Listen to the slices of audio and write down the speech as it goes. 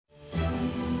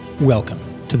Welcome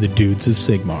to the Dudes of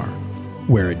Sigmar,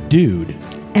 where a dude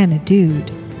and a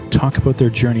dude talk about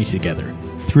their journey together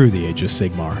through the age of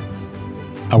Sigmar.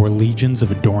 Our legions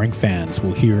of adoring fans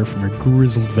will hear from a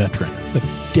grizzled veteran with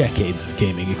decades of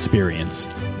gaming experience.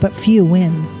 but few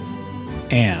wins.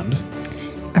 And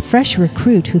A fresh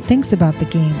recruit who thinks about the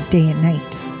game day and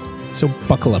night. so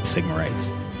buckle up,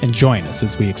 Sigmarites, and join us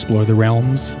as we explore the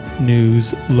realms,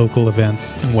 news, local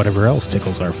events, and whatever else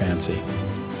tickles our fancy.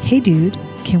 Hey dude,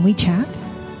 can we chat?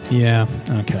 Yeah,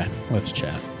 okay, let's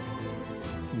chat.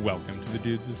 Welcome to the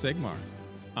Dudes of Sigmar.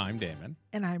 I'm Damon.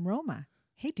 And I'm Roma.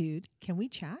 Hey dude, can we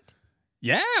chat?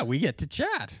 Yeah, we get to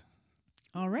chat.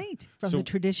 All right. From So- the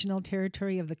traditional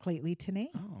territory of the Claytley Tene.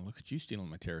 Oh, look at you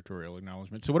stealing my territorial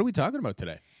acknowledgement. So what are we talking about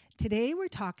today? Today we're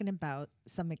talking about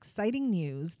some exciting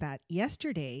news that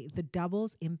yesterday the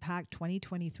Doubles Impact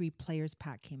 2023 Players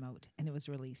Pack came out and it was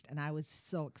released. And I was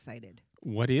so excited.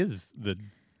 What is the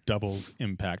Doubles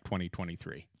Impact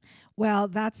 2023? Well,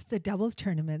 that's the doubles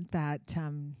tournament that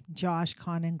Josh,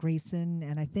 Con, Grayson,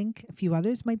 and I think a few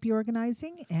others might be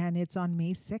organizing. And it's on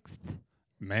May 6th.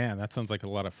 Man, that sounds like a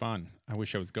lot of fun. I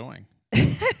wish I was going.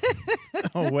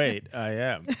 Oh, wait, I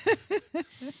am.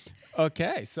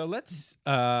 Okay, so let's,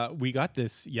 we got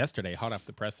this yesterday, hot off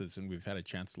the presses, and we've had a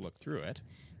chance to look through it.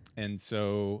 And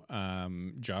so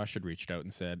Josh had reached out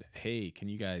and said, hey, can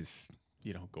you guys,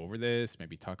 go over this,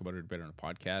 maybe talk about it a bit on a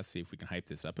podcast, see if we can hype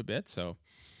this up a bit. So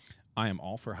I am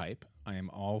all for hype. I am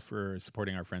all for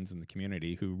supporting our friends in the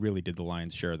community who really did the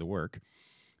lion's share of the work.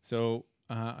 So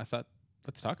I thought,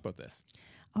 let's talk about this.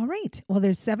 All right. Well,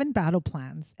 there's 7 battle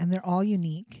plans, and they're all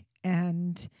unique.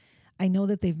 And I know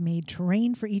that they've made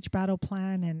terrain for each battle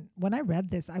plan. And when I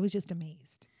read this, I was just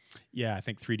amazed. Yeah, I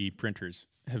think 3D printers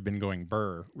have been going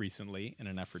burr recently in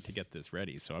an effort to get this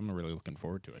ready. So I'm really looking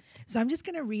forward to it. So I'm just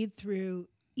going to read through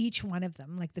each one of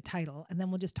them, like the title, and then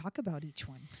we'll just talk about each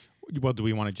one. Well, do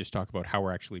we want to just talk about how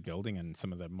we're actually building and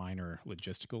some of the minor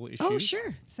logistical issues? Oh,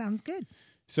 sure. Sounds good.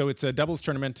 So it's a doubles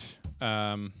tournament.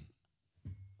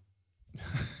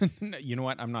 You know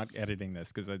what? I'm not editing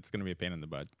this because it's going to be a pain in the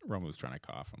butt. Roma was trying to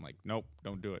cough. I'm like, nope,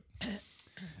 don't do it.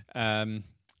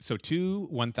 So 2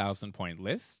 1,000 point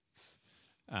lists.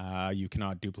 You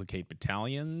cannot duplicate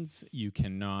battalions. You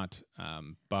cannot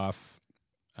buff.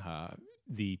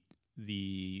 The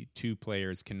 2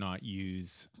 players cannot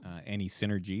use any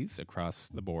synergies across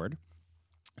the board.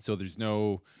 So there's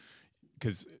no,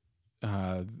 because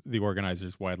the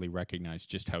organizers widely recognize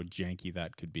just how janky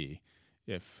that could be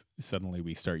if suddenly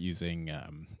we start using,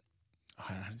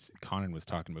 Conan was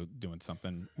talking about doing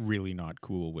something really not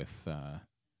cool with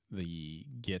the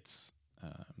Gits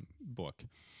book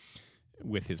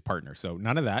with his partner. So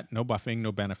none of that, no buffing,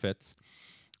 no benefits.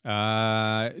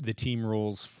 The team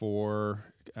rules for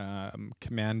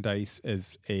command dice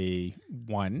as a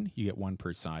 1. You get 1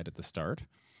 per side at the start.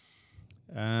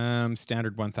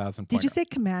 Standard 1,000 point. Did you say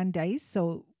command dice?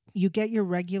 So you get your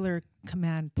regular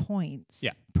command points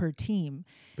per team.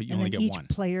 But you and only then get each 1.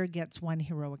 player gets 1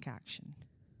 heroic action.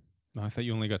 No, I thought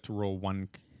you only got to roll 1.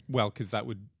 Well, because that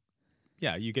would,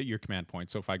 you get your command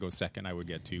points. So if I go second, I would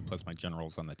get 2 plus my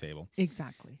generals on the table.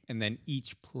 Exactly. And then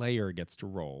each player gets to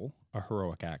roll a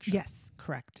heroic action. Yes,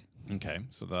 correct. Okay,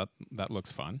 so that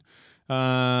looks fun.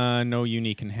 No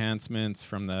unique enhancements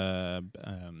from the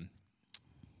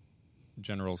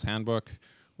General's Handbook,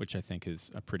 which I think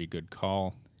is a pretty good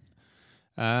call.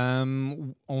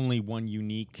 Only 1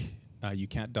 unique. You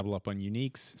can't double up on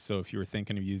uniques. So if you were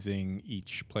thinking of using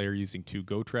each player using 2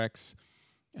 Gotreks,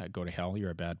 go to hell. You're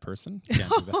a bad person. You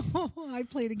can't do that. I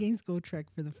played against Gotrek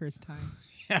for the first time.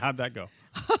 Yeah, how'd that go?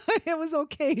 It was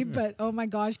okay, but oh my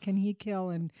gosh, can he kill?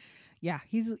 And yeah,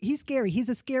 he's scary. He's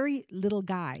a scary little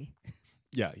guy.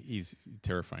 Yeah, he's a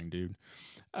terrifying dude.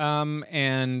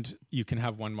 And you can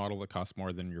have 1 model that costs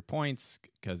more than your points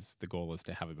because the goal is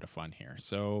to have a bit of fun here.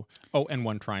 So, and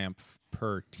 1 triumph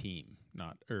per team,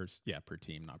 per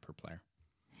team, not per player.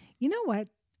 You know what?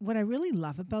 What I really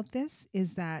love about this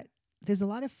is that there's a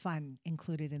lot of fun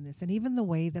included in this, and even the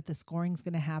way that the scoring is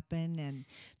going to happen and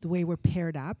the way we're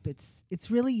paired up,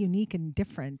 it's really unique and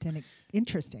different and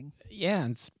interesting. Yeah,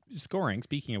 and scoring,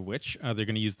 speaking of which, they're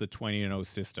going to use the 20-0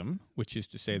 system, which is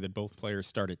to say that both players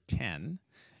start at 10,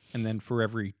 and then for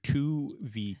every 2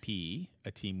 VP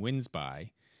a team wins by,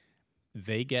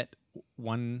 they get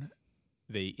 1,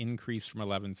 they increase from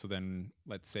 11, so then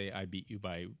let's say I beat you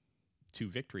by 2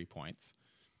 victory points.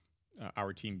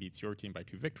 Our team beats your team by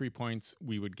 2 victory points.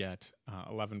 We would get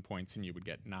 11 points and you would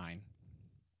get 9,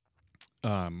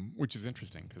 which is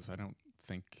interesting because I don't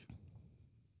think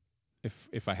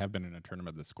if I have been in a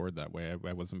tournament that scored that way,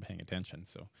 I wasn't paying attention.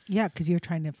 So yeah, because you're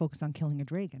trying to focus on killing a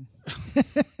dragon.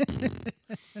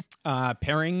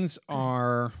 Pairings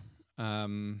are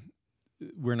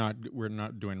we're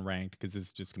not doing ranked because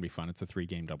it's just gonna be fun. It's a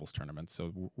 3-game doubles tournament,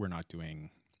 so we're not doing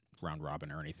round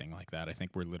robin or anything like that. I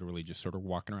think we're literally just sort of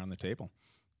walking around the table.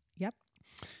 Yep.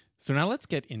 So now let's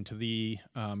get into the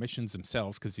missions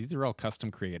themselves because these are all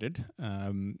custom created.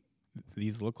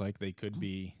 These look like they could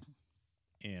be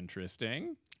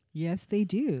interesting. Yes, they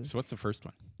do. So what's the first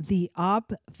one? The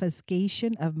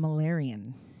obfuscation of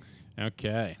Malarian.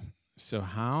 Okay. So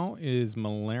how is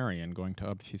Malarian going to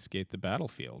obfuscate the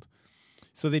battlefield?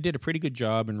 So they did a pretty good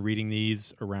job in reading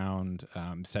these around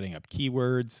setting up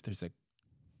keywords. There's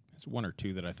one or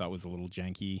two that I thought was a little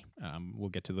janky. We'll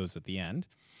get to those at the end.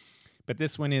 But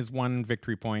this one is 1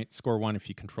 victory point. Score 1 if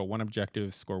you control 1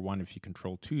 objective. Score 1 if you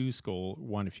control 2. Score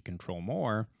 1 if you control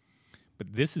more.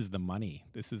 But this is the money.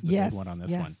 This is the big one on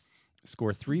this one.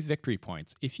 Score 3 victory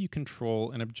points if you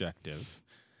control an objective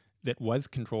that was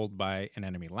controlled by an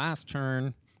enemy last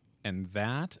turn, and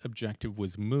that objective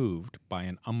was moved by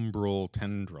an umbral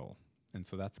tendril. And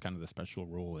so that's kind of the special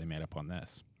rule they made up on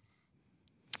this.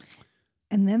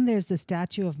 And then there's the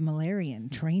Statue of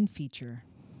Malarian terrain feature.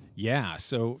 Yeah,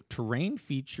 so terrain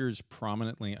features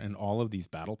prominently in all of these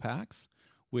battle packs,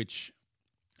 which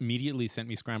immediately sent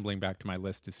me scrambling back to my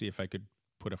list to see if I could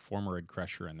put a Formerid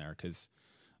Crusher in there, because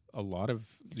a lot of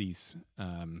these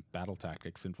battle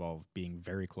tactics involve being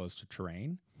very close to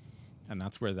terrain, and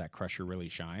that's where that Crusher really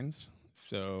shines.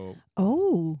 So,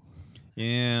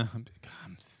 yeah, I'm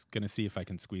going to see if I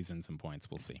can squeeze in some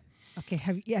points. We'll see.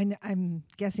 Okay, I'm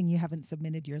guessing you haven't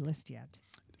submitted your list yet.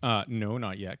 No,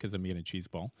 not yet, because I'm eating a cheese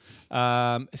ball.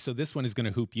 So this one is going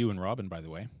to hoop you and Robin, by the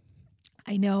way.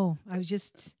 I know. I was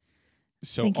just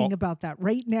thinking about that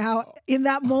right now. In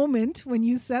that moment when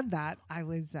you said that, I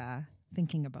was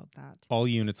thinking about that. All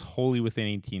units wholly within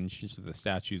 18 inches of the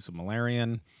statues of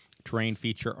Malarian terrain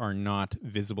feature are not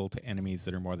visible to enemies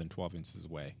that are more than 12 inches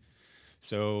away.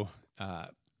 So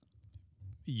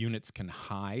units can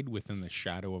hide within the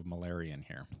shadow of Malarian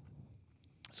here.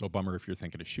 So bummer if you're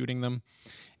thinking of shooting them.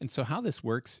 And so how this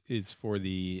works is for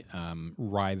the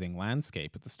writhing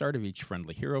landscape. At the start of each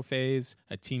friendly hero phase,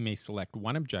 a team may select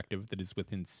one objective that is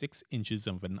within 6 inches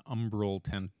of an umbral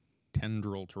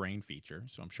tendril terrain feature.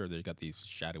 So I'm sure they've got these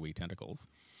shadowy tentacles.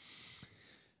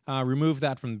 Remove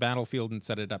that from the battlefield and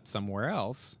set it up somewhere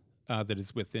else that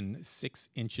is within 6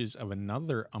 inches of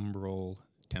another umbral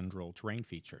tendril terrain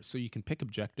feature. So you can pick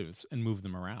objectives and move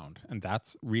them around. And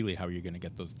that's really how you're going to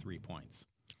get those 3 points.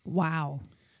 Wow.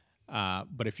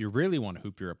 But if you really want to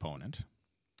hoop your opponent,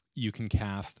 you can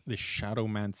cast the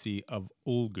Shadowmancy of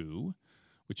Ulgu,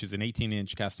 which is an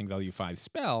 18-inch casting value 5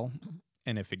 spell.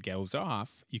 And if it goes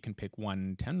off, you can pick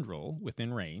one tendril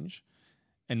within range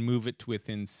and move it to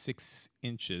within 6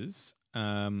 inches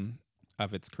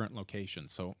of its current location.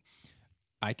 So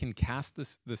I can cast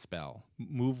the spell,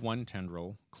 move one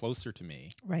tendril closer to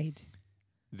me. Right.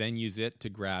 Then use it to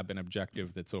grab an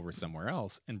objective that's over somewhere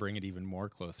else and bring it even more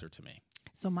closer to me.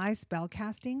 So my spell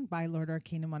casting by Lord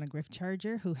Arcanum on a Griff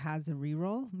Charger, who has a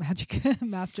reroll,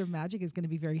 Master of Magic, is going to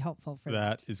be very helpful for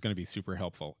that. That is going to be super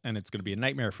helpful. And it's going to be a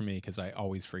nightmare for me because I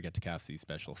always forget to cast these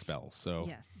special spells. So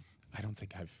yes. I don't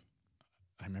think I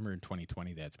remember in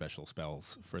 2020 they had special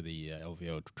spells for the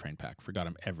LVO train pack. Forgot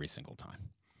them every single time.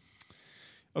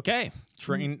 Okay,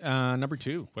 train number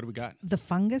 2. What do we got? The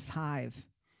Fungus Hive.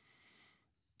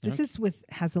 This is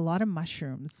has a lot of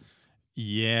mushrooms.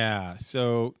 Yeah,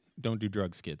 so don't do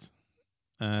drugs, kids.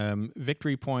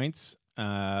 Victory points.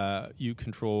 You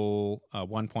control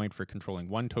 1 point for controlling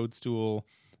 1 toadstool,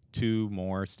 2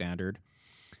 more standard.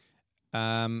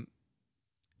 But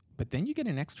then you get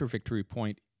an extra victory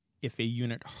point if a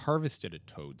unit harvested a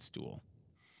toadstool.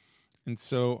 And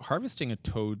so harvesting a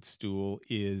toadstool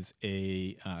is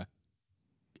I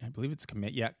believe it's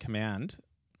command.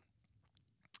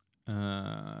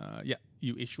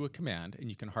 You issue a command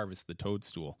and you can harvest the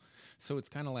toadstool. So it's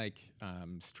kind of like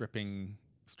stripping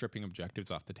objectives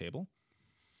off the table.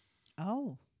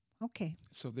 Oh, okay.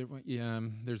 So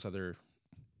there's other,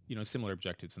 similar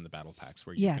objectives in the battle packs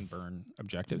where you can burn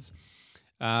objectives.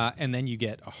 And then you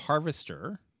get a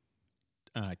harvester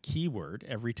keyword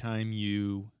every time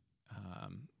you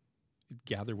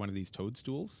gather one of these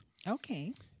toadstools.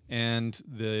 Okay. And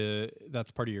that's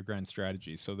part of your grand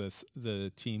strategy. So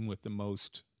the team with the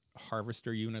most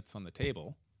harvester units on the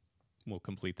table will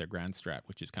complete their grand strat,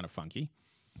 which is kind of funky.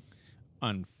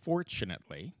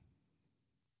 Unfortunately,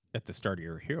 at the start of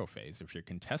your hero phase, if you're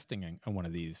contesting on one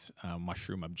of these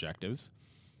mushroom objectives,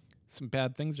 some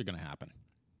bad things are going to happen.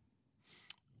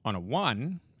 On a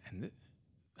 1, and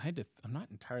I'm not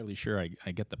entirely sure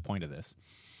I get the point of this.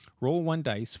 Roll 1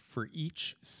 dice for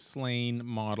each slain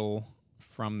model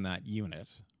from that unit,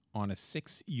 On a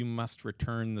 6, you must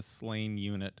return the slain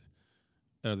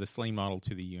model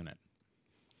to the unit.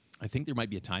 I think there might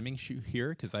be a timing issue here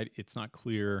because it's not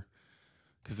clear.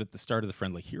 Because at the start of the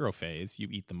friendly hero phase, you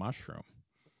eat the mushroom,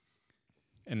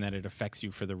 and then it affects you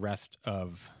for the rest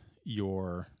of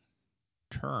your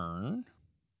turn.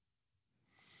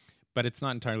 But it's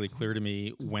not entirely clear to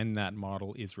me when that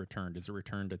model is returned. Is it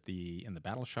returned in the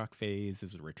battle shock phase?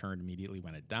 Is it returned immediately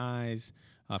when it dies?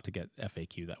 I'll have to get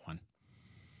FAQ that one.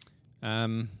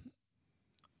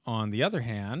 On the other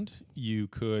hand, you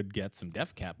could get some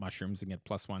Death Cap mushrooms and get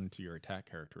 +1 to your attack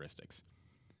characteristics.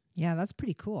 Yeah, that's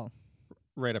pretty cool.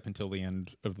 Right up until the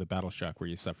end of the battle shock where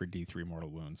you suffer D3 mortal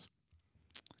wounds.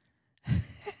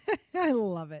 I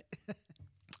love it.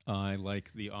 I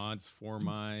like the odds for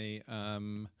my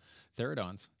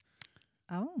Therodons.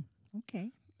 Oh, okay.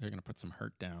 They're going to put some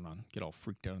hurt down on, get all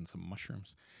freaked out on some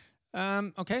mushrooms.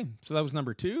 Okay, so that was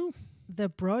number 2. The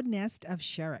Broad Nest of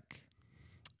Sherrick.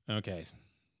 Okay,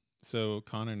 so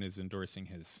Conan is endorsing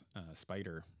his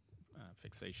spider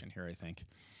fixation here, I think.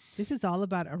 This is all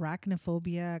about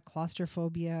arachnophobia,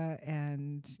 claustrophobia,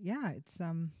 and yeah, it's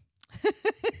a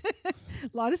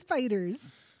lot of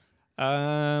spiders.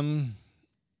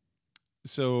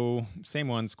 So same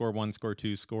one, score 1, score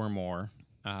 2, score more.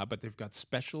 But they've got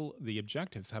the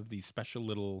objectives have these special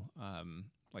little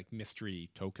like mystery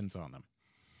tokens on them.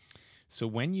 So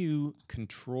when you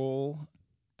control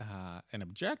an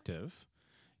objective,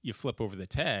 you flip over the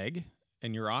tag,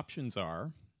 and your options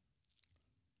are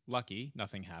lucky,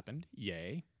 nothing happened,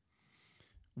 yay.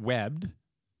 Webbed,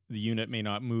 the unit may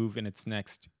not move in its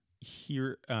next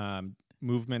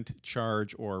movement,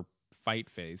 charge, or fight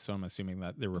phase. So I'm assuming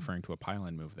that they're referring to a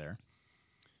pylon move there.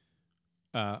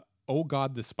 Oh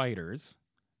God, the Spiders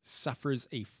suffers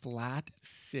a flat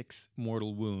 6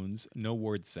 mortal wounds, no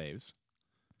ward saves.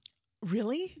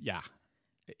 Really? Yeah,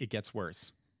 it gets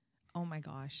worse. Oh my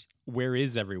gosh. Where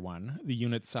is everyone? The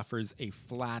unit suffers a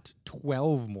flat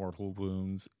 12 mortal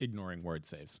wounds, ignoring ward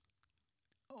saves.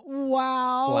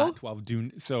 Wow. Flat 12.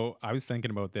 So I was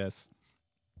thinking about this.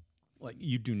 Like,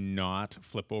 you do not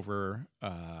flip over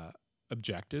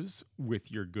objectives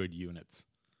with your good units.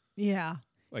 Yeah.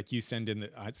 Like, you send in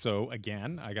so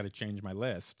again, I got to change my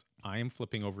list. I am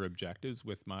flipping over objectives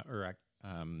with my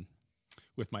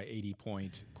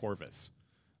 80-point Corvus.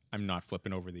 I'm not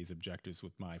flipping over these objectives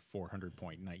with my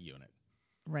 400-point Knight unit.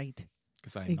 Right.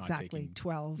 Because I'm not taking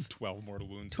 12 mortal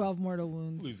wounds. 12 mortal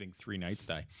wounds. Losing 3 Knights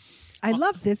die. I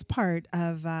love this part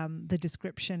of the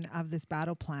description of this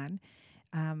battle plan.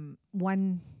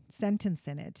 One sentence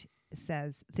in it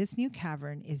says, "This new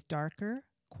cavern is darker,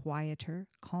 quieter,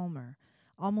 calmer,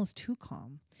 almost too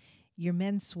calm. Your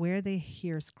men swear they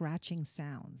hear scratching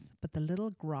sounds, but the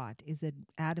little grot is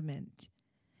adamant.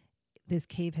 This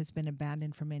cave has been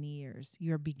abandoned for many years.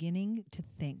 You're beginning to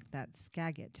think that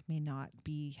Skagit may not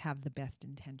have the best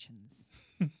intentions."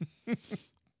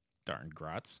 Darn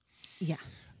grots. Yeah.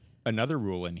 Another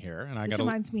rule in here, and this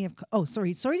reminds me of. Oh,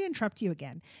 sorry to interrupt you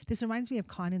again. This reminds me of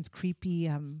Conan's creepy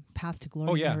Path to Glory.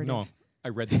 Oh yeah, narrative. no, I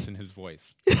read this in his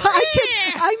voice.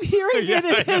 I'm hearing Yeah, it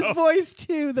in I his know. voice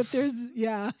too. That there's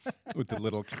With the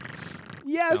little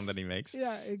yes. sound that he makes.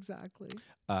 Yeah, exactly.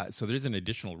 So there's an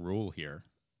additional rule here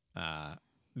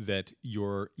that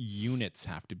your units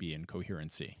have to be in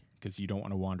coherency, because you don't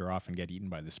want to wander off and get eaten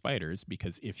by the spiders,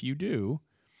 because if you do,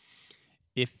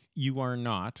 if your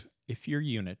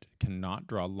unit cannot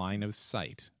draw line of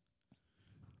sight,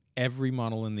 every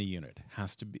model in the unit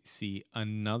has to see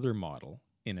another model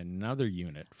in another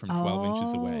unit from 12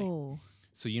 inches away.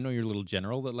 So you know your little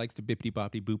general that likes to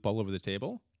bippity-boppity boop all over the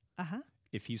table? Uh-huh.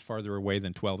 If he's farther away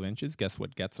than 12 inches, guess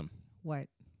what gets him? What?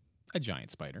 A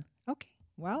giant spider. Okay.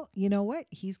 Well, you know what?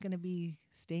 He's going to be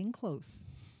staying close.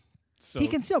 So He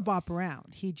can still bop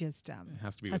around. He just it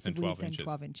has to be has within to be 12 within inches.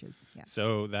 12 inches. Yeah.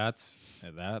 So that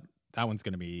one's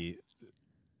going to be,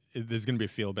 there's going to be a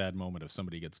feel bad moment if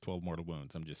somebody gets 12 mortal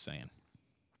wounds. I'm just saying.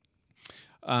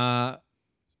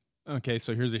 Okay,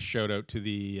 so here's a shout out to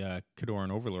the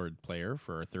Cadoran Overlord player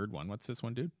for our third one. What's this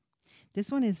one, dude?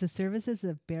 This one is the services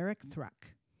of Barrack Thruck.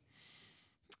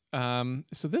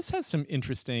 So this has some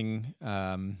interesting,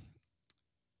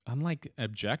 unlike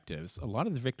objectives, a lot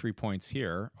of the victory points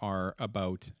here are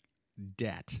about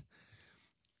debt.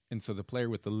 And so the player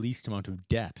with the least amount of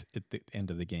debt at the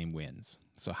end of the game wins.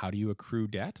 So how do you accrue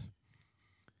debt?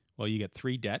 Well, you get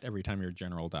 3 debt every time your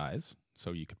general dies.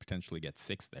 So you could potentially get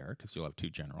 6 there because you'll have 2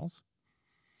 generals.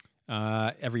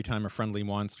 Every time a friendly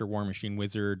monster, war machine,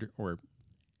 wizard, or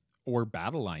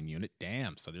battle line unit.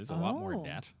 Damn, so there's a lot more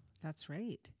debt. That's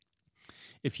right.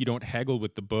 If you don't haggle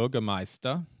with the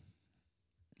Bürgermeister,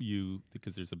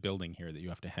 because there's a building here that you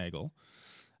have to haggle,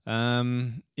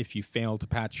 If you fail to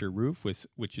patch your roof,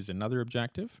 which is another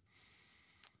objective.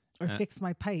 Or fix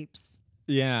my pipes.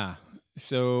 Yeah.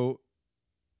 So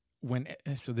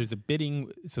there's a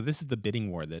bidding. So this is the bidding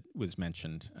war that was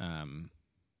mentioned.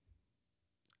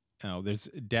 There's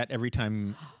debt every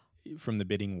time from the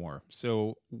bidding war.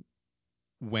 So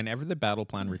whenever the battle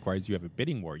plan requires you have a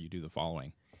bidding war, you do the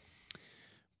following.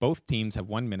 Both teams have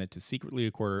 1 minute to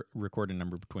secretly record a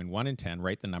number between 1 and 10,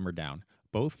 write the number down.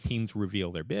 Both teams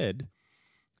reveal their bid.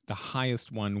 The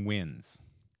highest one wins.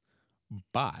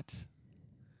 But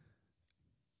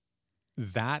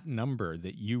that number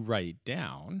that you write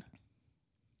down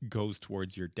goes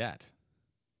towards your debt.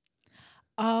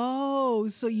 Oh,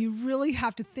 so you really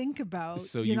have to think about.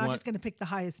 So you're not just going to pick the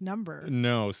highest number.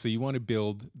 No, so you want to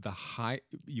build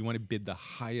you want to bid the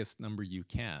highest number you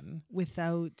can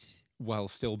without, while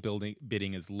still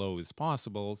bidding as low as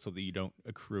possible, so that you don't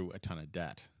accrue a ton of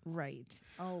debt. Right.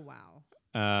 Oh wow.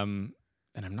 And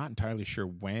I'm not entirely sure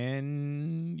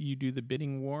when you do the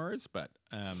bidding wars, but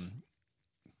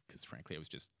because frankly, I was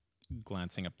just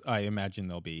glancing up. I imagine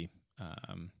there'll be.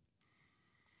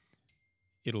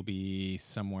 It'll be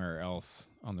somewhere else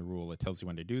on the rule. It tells you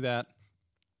when to do that.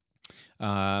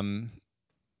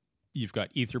 You've got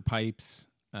ether pipes,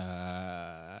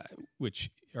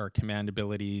 which are command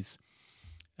abilities.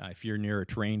 If you're near a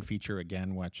terrain feature,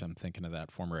 again, which I'm thinking of that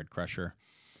former Ed Crusher,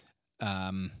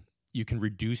 you can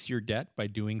reduce your debt by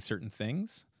doing certain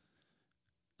things.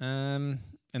 And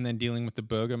then dealing with the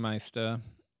Bürgermeister.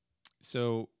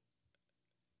 So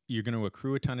you're going to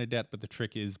accrue a ton of debt, but the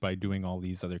trick is by doing all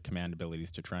these other command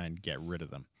abilities to try and get rid of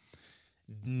them.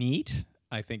 Neat.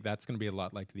 I think that's going to be a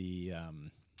lot like the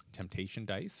temptation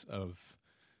dice of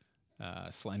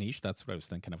Slaanesh. That's what I was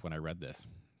thinking of when I read this.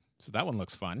 So that one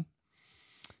looks fun.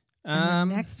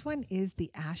 And the next one is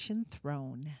the Ashen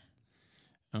Throne.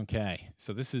 Okay.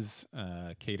 So this is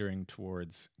catering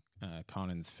towards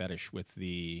Conan's fetish with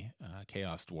the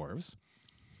Chaos Dwarves.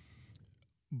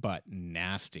 But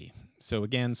nasty. So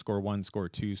again, score 1, score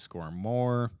 2, score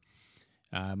more.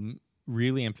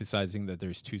 Really emphasizing that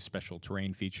there's 2 special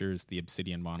terrain features, the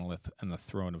Obsidian Monolith and the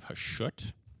Throne of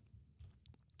Hashut.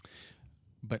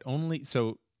 But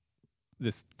so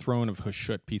this Throne of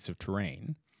Hashut piece of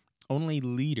terrain, only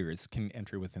leaders can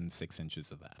enter within 6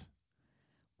 inches of that.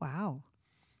 Wow.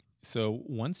 So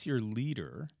once your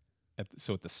leader, at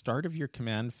the start of your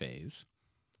command phase,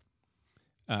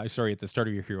 at the start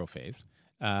of your hero phase,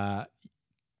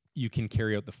 you can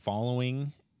carry out the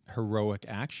following heroic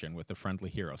action with a friendly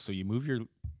hero. So you move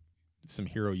some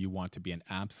hero you want to be an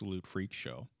absolute freak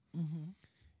show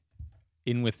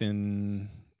in within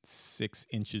 6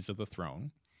 inches of the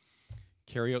throne,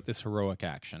 carry out this heroic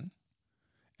action,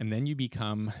 and then you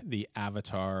become the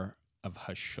avatar of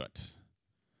Hashut,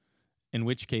 in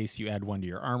which case you add 1 to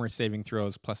your armor saving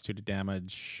throws, +2 to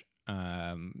damage,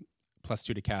 +2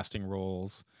 to casting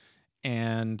rolls,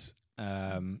 and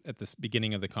at the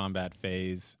beginning of the combat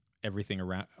phase, everything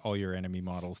around all your enemy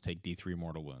models take D3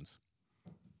 mortal wounds.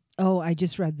 Oh, I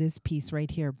just read this piece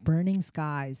right here. Burning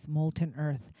Skies, Molten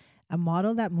Earth. A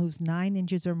model that moves 9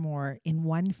 inches or more in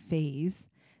one phase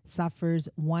suffers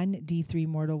 1 D3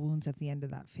 mortal wounds at the end of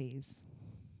that phase.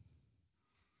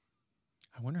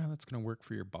 I wonder how that's going to work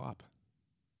for your bop.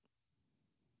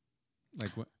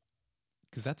 Like what?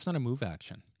 Because that's not a move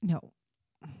action. No.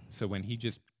 So when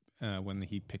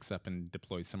he picks up and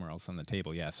deploys somewhere else on the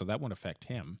table, yeah, so that won't affect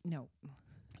him. No.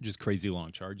 Just crazy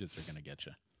long charges are going to get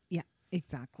you. Yeah,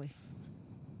 exactly.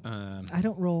 I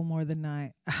don't roll more than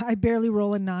 9. I barely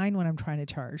roll a 9 when I'm trying to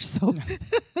charge. So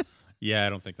yeah, I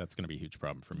don't think that's going to be a huge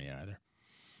problem for me either.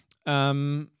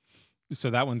 So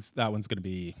that one's going to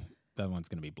be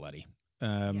bloody.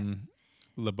 yes.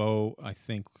 LeBeau, I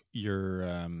think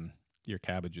your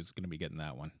cabbage is going to be getting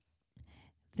that one.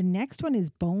 The next one is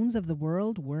Bones of the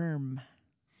World Worm.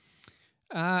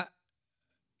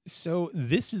 So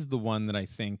this is the one that I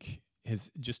think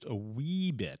is just a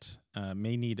wee bit,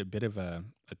 may need a bit of a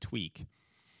tweak,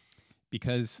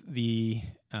 because the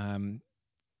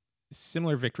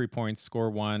similar victory points, score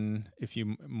 1 if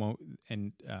you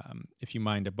if you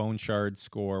mined a bone shard,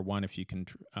 score 1 if you can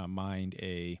mine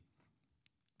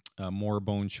more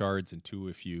bone shards, and 2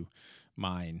 if you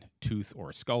mine tooth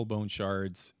or skull bone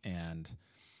shards, and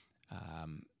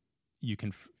you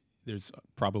can. There's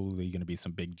probably going to be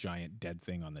some big giant dead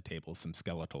thing on the table, some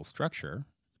skeletal structure,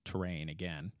 terrain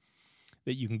again,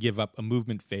 that you can give up a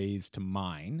movement phase to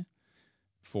mine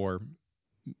for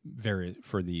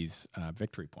these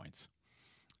victory points.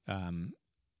 And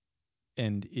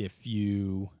if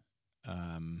you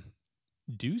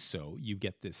do so, you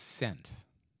get this scent.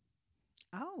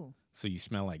 Oh. So you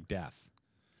smell like death.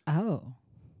 Oh.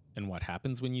 And what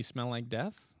happens when you smell like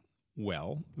death?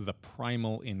 Well, the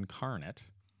primal incarnate,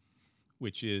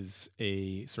 which is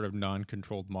a sort of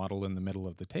non-controlled model in the middle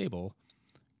of the table,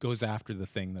 goes after the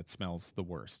thing that smells the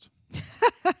worst.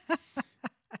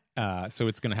 So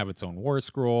it's going to have its own war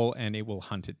scroll, and it will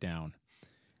hunt it down.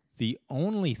 The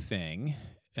only thing,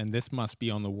 and this must be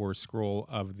on the war scroll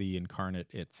of the incarnate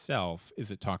itself,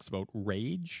 is it talks about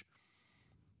rage.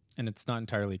 And it's not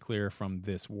entirely clear from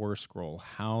this war scroll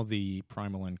how the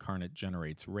primal incarnate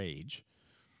generates rage,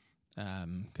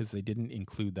 because they didn't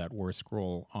include that war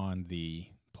scroll on the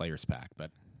player's pack,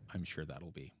 but I'm sure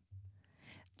that'll be.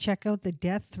 Check out the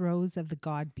death throes of the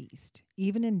god beast.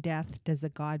 Even in death does the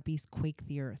god beast quake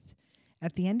the earth.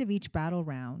 At the end of each battle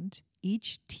round,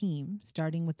 each team,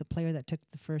 starting with the player that took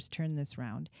the first turn this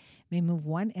round, may move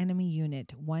one enemy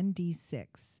unit 1d6,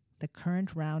 the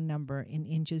current round number, in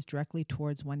inches directly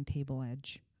towards one table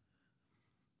edge.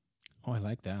 Oh, I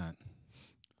like that.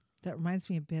 That reminds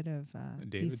me a bit of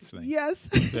David's thing. Yes.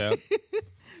 Yeah.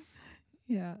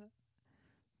 Yeah.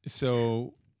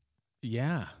 So,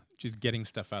 yeah, just getting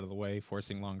stuff out of the way,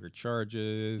 forcing longer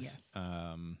charges. Yes.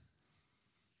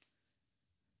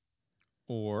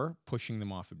 Or pushing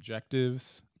them off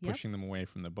objectives, Yep. pushing them away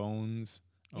from the bones.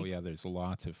 Oh, yeah, there's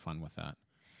lots of fun with that.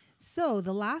 So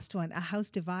the last one, A House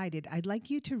Divided, I'd like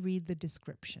you to read the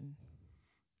description.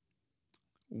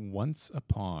 Once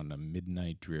upon a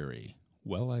midnight dreary,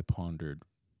 well I pondered,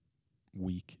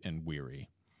 weak and weary,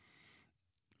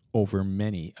 over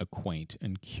many a quaint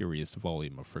and curious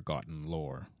volume of forgotten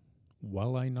lore.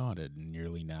 While I nodded,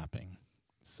 nearly napping,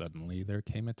 suddenly there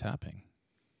came a tapping,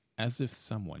 as if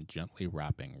someone gently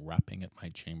rapping at my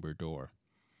chamber door.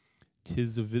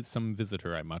 'Tis some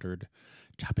visitor, I muttered,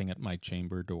 tapping at my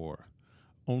chamber door.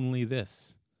 Only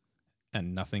this,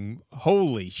 and nothing.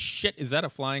 Holy shit, is that a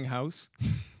flying house?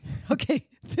 Okay,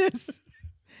 this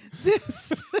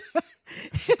is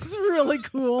really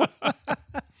cool.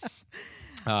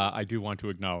 I do want to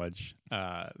acknowledge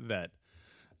that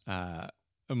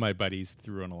my buddies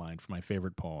threw in a line for my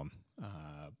favorite poem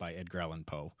by Edgar Allan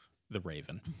Poe, The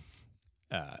Raven.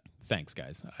 Thanks,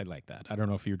 guys. I like that. I don't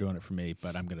know if you're doing it for me,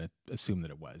 but I'm going to assume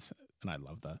that it was, and I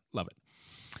love it.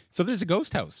 So there's a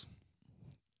ghost house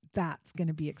That's going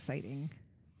to be exciting.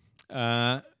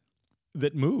 that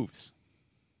moves.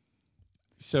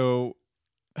 So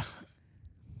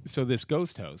this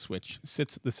ghost house, which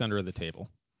sits at the center of the table,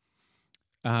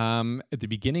 at the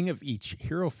beginning of each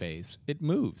hero phase, it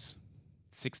moves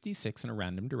 66 in a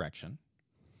random direction.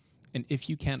 And if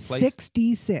you can't place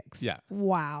 66. Yeah.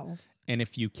 Wow. And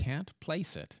if you can't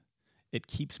place it, it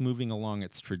keeps moving along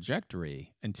its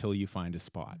trajectory until you find a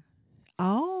spot.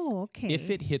 Oh, okay. If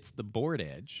it hits the board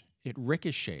edge, it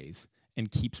ricochets and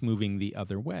keeps moving the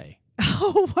other way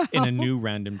Oh, wow. in a new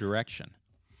random direction.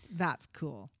 That's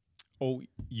cool. Oh,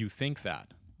 you think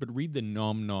that, but read the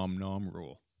nom nom nom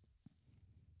rule.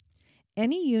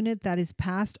 Any unit that is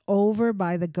passed over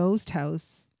by the ghost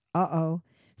house,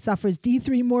 suffers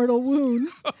D3 mortal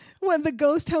wounds. When the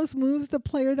ghost house moves, the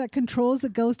player that controls the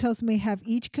ghost house may have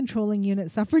each controlling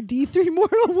unit suffer D3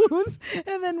 mortal wounds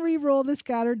and then re-roll the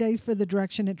scatter dice for the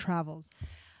direction it travels.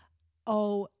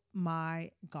 Oh my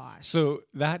gosh. So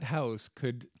that house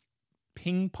could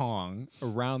ping pong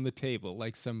around the table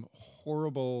like some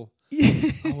horrible,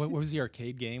 what was the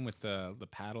arcade game with the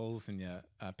paddles and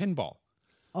pinball?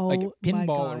 Oh, like my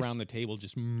pinball gosh. around the table,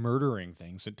 just murdering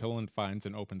things until it finds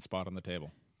an open spot on the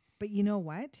table. But you know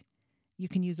what? You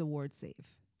can use a ward save.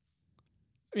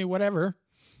 I mean, whatever.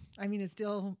 I mean, it's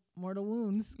still mortal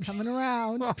wounds coming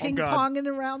around, Oh, ping God. ponging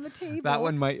around the table. That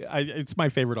one might. It's my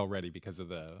favorite already because of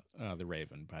the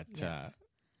Raven. But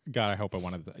God, I hope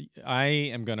I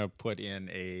am gonna put in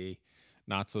a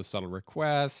not so subtle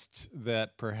request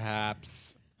that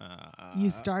perhaps You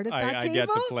start at that I table? get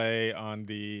to play on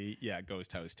the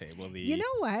ghost house table. You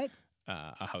know what?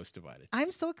 A house divided.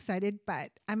 I'm so excited,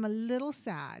 but I'm a little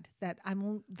sad that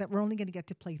we're only going to get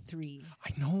to play 3.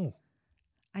 I know.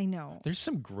 I know. There's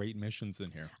some great missions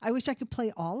in here. I wish I could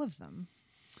play all of them.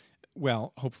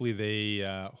 Well, hopefully they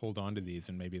hold on to these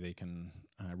and maybe they can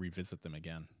revisit them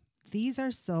again. These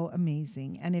are so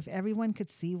amazing, and if everyone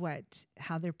could see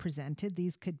how they're presented,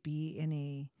 these could be in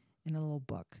a little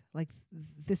book. Like,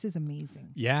 this is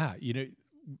amazing. Yeah,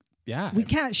 yeah. We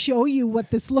can't show you what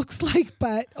this looks like,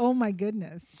 but oh my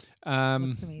goodness,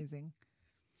 looks amazing.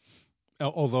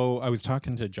 Although I was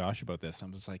talking to Josh about this, I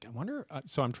was like, I wonder.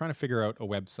 So I'm trying to figure out a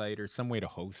website or some way to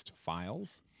host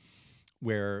files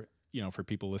where, for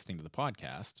people listening to the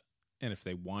podcast, and if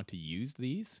they want to use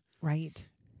these, Right.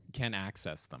 can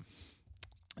access them.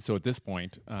 So at this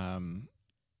point,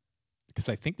 because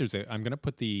I think I'm going to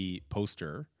put the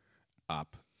poster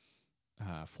up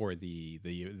for the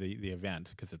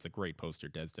event, because it's a great poster.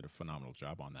 Des did a phenomenal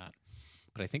job on that.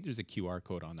 But I think there's a QR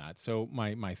code on that. So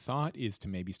my thought is to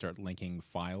maybe start linking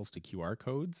files to QR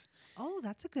codes. Oh,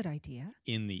 that's a good idea.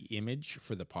 In the image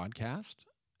for the podcast,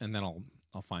 and then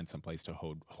I'll find some place to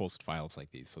host files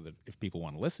like these, so that if people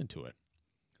want to listen to it,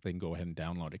 they can go ahead and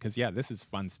download it. Because this is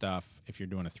fun stuff. If you're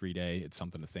doing a 3-day, it's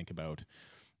something to think about.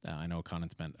 I know Conan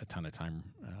spent a ton of time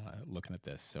looking at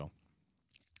this, so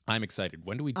I'm excited.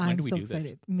 When do we do excited.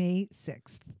 this? May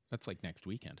 6th. That's like next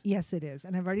weekend. Yes, it is.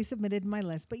 And I've already submitted my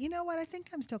list. But you know what? I think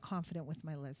I'm still confident with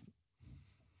my list.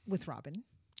 With Robin,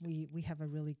 we have a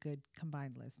really good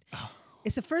combined list. Oh.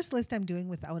 It's the first list I'm doing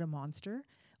without a monster,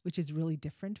 which is really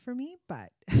different for me,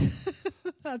 but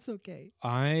that's okay.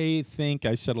 I think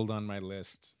I settled on my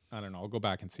list. I don't know. I'll go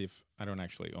back and see if I don't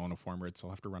actually own a Formrid, so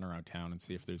I'll have to run around town and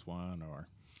see if there's one or...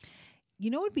 You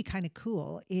know what would be kind of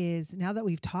cool is, now that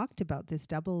we've talked about this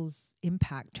doubles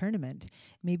impact tournament,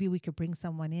 maybe we could bring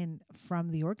someone in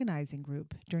from the organizing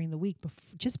group during the week,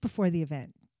 just before the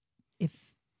event.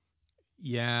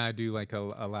 Do like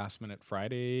a last minute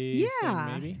Friday thing,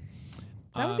 maybe.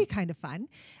 That would be kind of fun.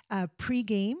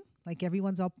 Pre-game, like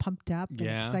everyone's all pumped up and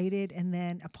excited, and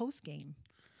then a post-game.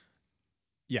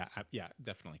 Yeah,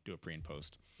 definitely do a pre and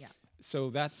post. Yeah. So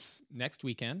that's next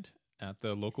weekend at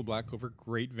the local Black Clover.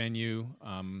 Great venue.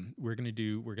 We're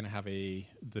gonna have the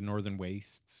Northern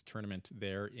Wastes tournament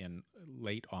there in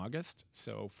late August.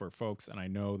 So for folks, and I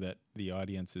know that the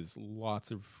audience is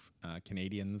lots of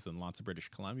Canadians and lots of British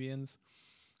Columbians,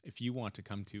 if you want to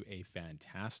come to a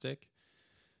fantastic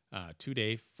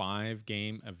 2-day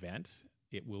 5-game event,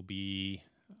 it will be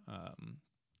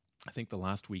I think the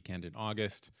last weekend in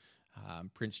August.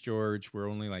 Prince George, we're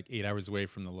only like 8 hours away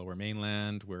from the Lower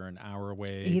Mainland. We're an hour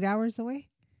away. 8 hours away?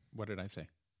 What did I say?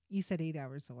 You said 8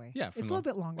 hours away. Yeah. It's a little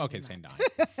bit longer. Okay, say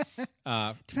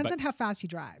 9. Depends on how fast you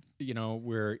drive.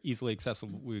 We're easily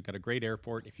accessible. We've got a great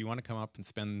airport. If you want to come up and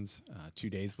spend 2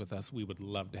 days with us, we would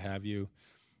love to have you.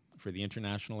 For the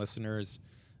international listeners,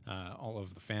 all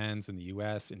of the fans in the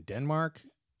U.S., in Denmark,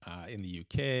 in the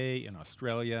U.K., in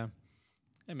Australia,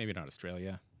 and maybe not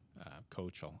Australia.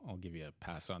 Coach, I'll give you a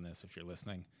pass on this if you're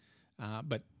listening.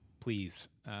 But please,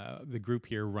 the group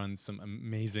here runs some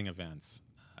amazing events.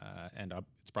 And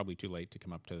it's probably too late to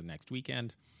come up to the next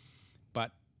weekend.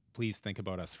 But please think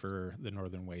about us for the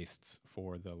Northern Wastes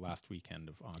for the last weekend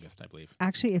of August, I believe.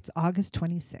 Actually, it's August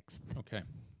 26th. Okay,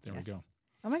 there we go.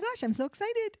 Oh my gosh, I'm so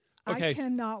excited. Okay. I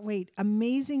cannot wait.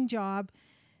 Amazing job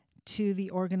to the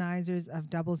organizers of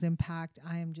Doubles Impact.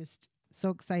 I am just so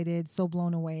excited, so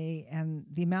blown away, and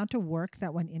the amount of work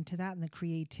that went into that, and the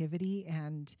creativity,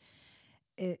 and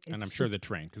I'm sure the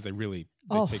train, because they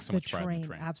take so much pride in the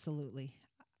train. Absolutely.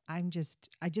 I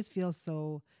just feel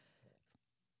so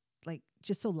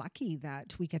lucky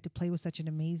that we get to play with such an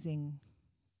amazing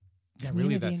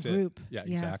community and group. Yeah,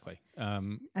 yes. Exactly.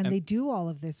 And they do all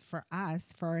of this for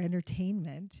us, for our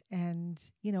entertainment, and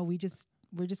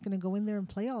we're just going to go in there and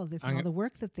play all of this, and all the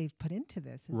work that they've put into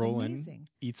this. It's amazing.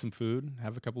 Eat some food,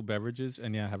 have a couple beverages,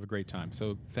 and have a great time.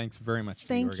 So thanks very much to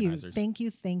the organizers. Thank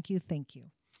you.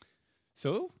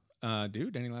 So,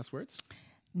 dude, any last words?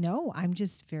 No, I'm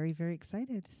just very, very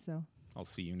excited. So I'll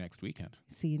see you next weekend.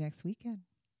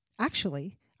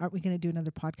 Actually, aren't we going to do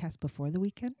another podcast before the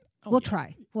weekend? We'll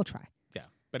try. Yeah,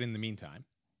 but in the meantime,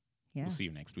 we'll see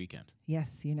you next weekend.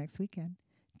 Yes, see you next weekend.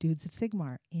 Dudes of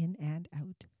Sigmar, in and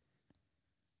out.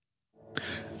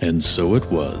 And so it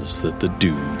was that the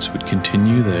dudes would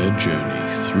continue their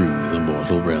journey through the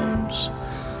mortal realms,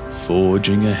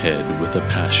 forging ahead with a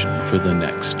passion for the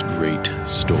next great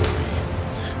story.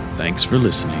 Thanks for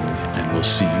listening, and we'll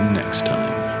see you next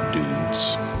time,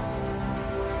 dudes.